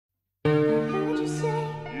Yeah.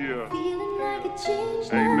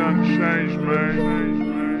 Ain't nothing changed,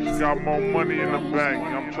 man. Just got more money in the bank.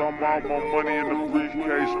 I'm talking about more money in the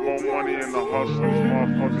briefcase, more money in the hustler's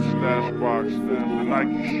motherfucking stash box, the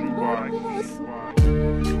Nike shoe box.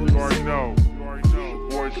 You already know.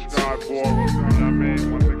 Boy Skyballer, you know what I mean?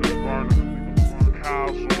 When niggas Berner, cows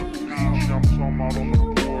on the beach, I'm talking about on the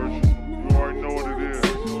porch. You already know what it is.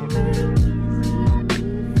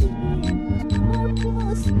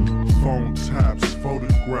 Phone taps,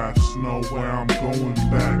 photographs, know where I'm going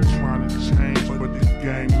back. Trying to change, but the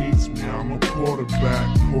game needs me. I'm a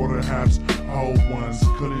quarterback. Quarter halves, whole ones.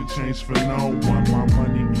 Couldn't change for no one. My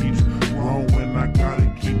money keeps growing. I gotta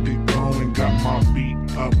keep it going. Got my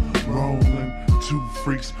beat up, rolling. Two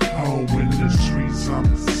freaks home in the streets.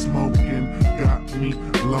 I'm smoking. Got me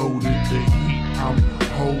loaded. The heat I'm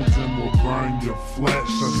holding will burn your flesh.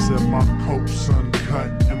 I said my coke's uncut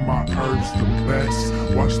and my herbs the best.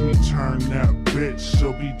 Watch me turn that bitch,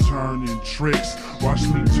 she'll be turning tricks. Watch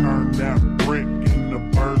me turn that brick and the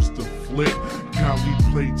birds to flip. Cali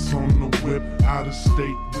plates on the whip, out of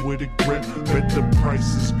state with a grip. Bet the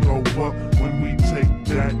prices go up when we take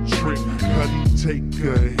that trip. Cuddy take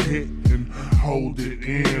a hit and hold it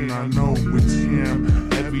in. I know it's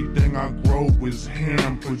him, everything I grow is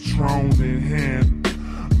him. Patron in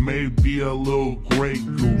hand, maybe a little Grey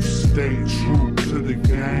Goose. Stay true to the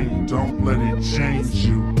game, don't let it change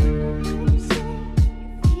you.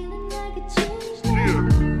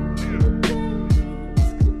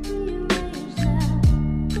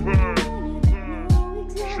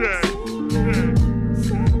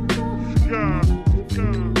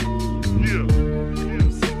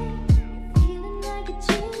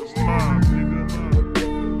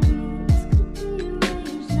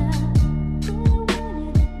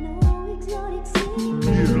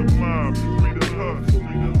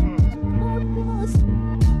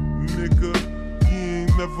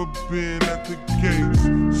 Never been at the gates,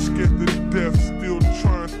 scared to death, still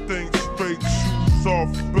trying to think straight. Shoes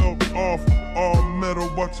off, belt off, all metal,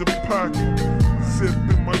 watch your pocket. Zip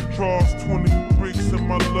in my drawers, 20 bricks in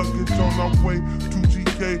my luggage. On our way to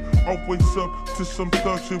GK, always up to some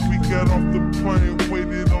thug shit. We got off the plane,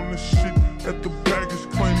 waited on the shit at the baggage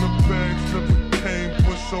claim. The bags never came,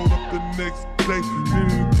 but showed up the next day.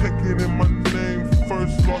 Didn't take it in my name,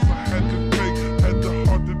 first loss I had to pay. Had the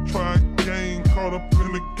heart to try again, caught up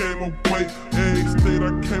in the game away. Every state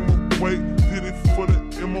I came away, did it for the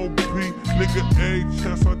MOB. Nigga, every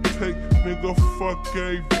chance I take, nigga, fuck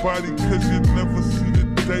everybody. Cause you never see the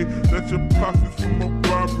day that you profit from a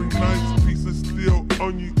robbery. Nice piece of steel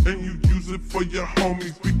on you and you use it for your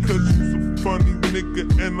homies. Because you's a funny nigga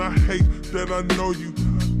and I hate that I know you.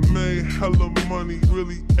 Made hella money,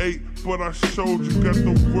 really ate, but I showed you. Got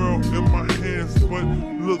the world in my hands, but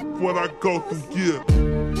look what I go through, yeah.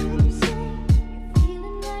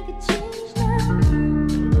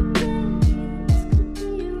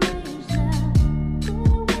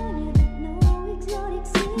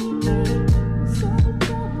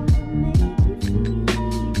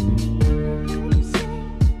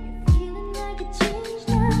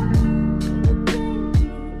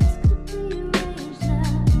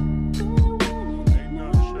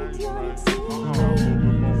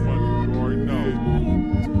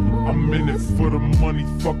 I'm in it for the money,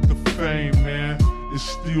 fuck the fame, man. It's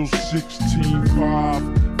still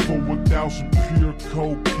 16.5 for 1,000 pure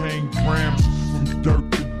cocaine grams. From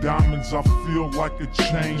dirt to diamonds, I feel like a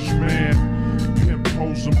changed man. Pimp,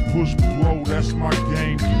 pose and push blow, that's my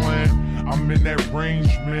game plan. I'm in that range,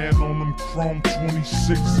 man, on them chrome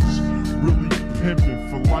 26s. Really pimping,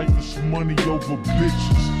 for life is money over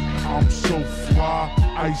bitches. I'm so fly,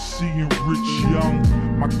 icy and rich young.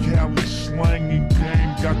 My Cali slanging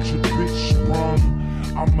game got your bitch sprung.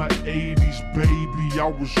 I'm a 80s baby, I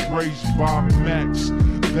was raised by Max.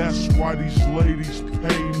 That's why these ladies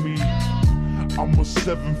pay me. I'm a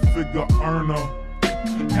 7-figure earner.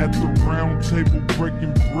 At the round table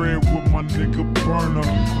breaking bread with my nigga Berner.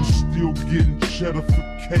 I'm still getting cheddar for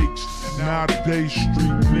cakes. Nowadays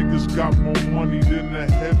street niggas got more money than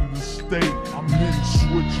the head of the state. I'm hitting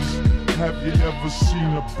switches. Have you ever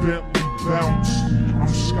seen a Bentley bounce? I'm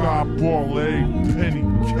Skyball, every penny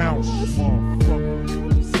counts, motherfucker.